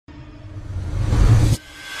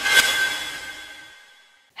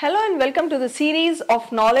Hello and welcome to the series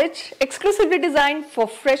of knowledge exclusively designed for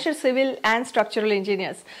fresher civil and structural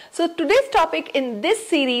engineers. So today's topic in this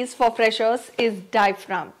series for freshers is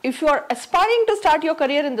diaphragm. If you are aspiring to start your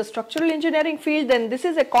career in the structural engineering field, then this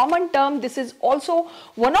is a common term. This is also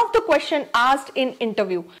one of the questions asked in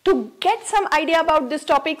interview. To get some idea about this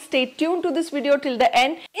topic, stay tuned to this video till the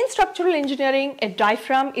end. In structural engineering, a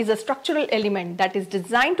diaphragm is a structural element that is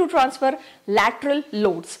designed to transfer lateral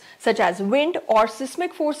loads such as wind or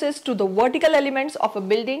seismic forces to the vertical elements of a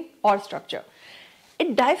building or structure. A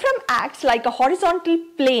diaphragm acts like a horizontal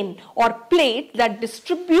plane or plate that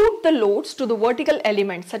distribute the loads to the vertical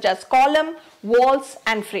elements such as column, walls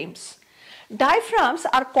and frames. Diaphragms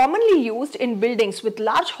are commonly used in buildings with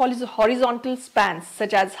large horizontal spans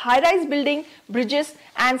such as high-rise building, bridges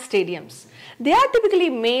and stadiums. They are typically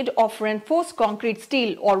made of reinforced concrete,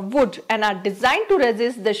 steel or wood and are designed to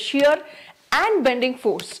resist the shear and bending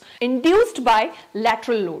force induced by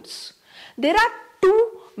lateral loads. There are two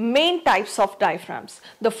main types of diaphragms.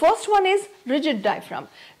 The first one is rigid diaphragm.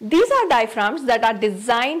 These are diaphragms that are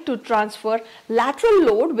designed to transfer lateral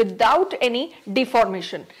load without any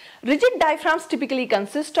deformation. Rigid diaphragms typically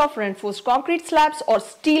consist of reinforced concrete slabs or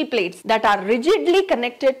steel plates that are rigidly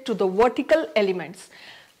connected to the vertical elements.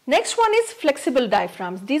 Next one is flexible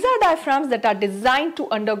diaphragms. These are diaphragms that are designed to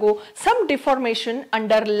undergo some deformation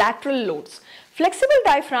under lateral loads. Flexible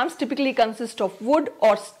diaphragms typically consist of wood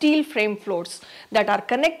or steel frame floors that are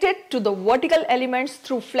connected to the vertical elements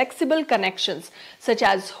through flexible connections such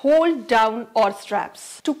as hold, down or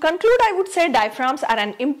straps. To conclude, I would say diaphragms are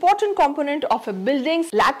an important component of a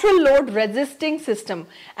building's lateral load resisting system,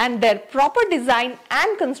 and their proper design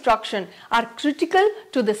and construction are critical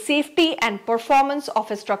to the safety and performance of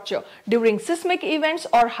a structure during seismic events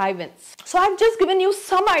or high winds. So I've just given you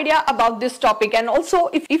some idea about this topic, and also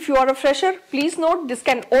if you are a fresher, please note this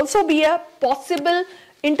can also be a possible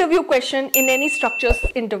interview question in any structures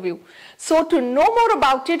interview. So to know more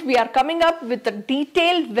about it, we are coming up with a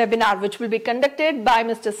detailed webinar which will be conducted by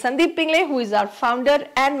Mr. Sandeep Pingale, who is our founder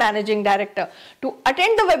and managing director. To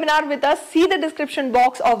attend the webinar with us, see the description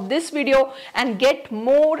box of this video and get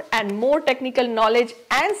more and more technical knowledge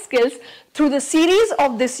and skills through the series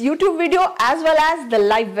of this YouTube video as well as the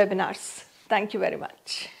live webinars. Thank you very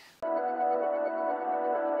much.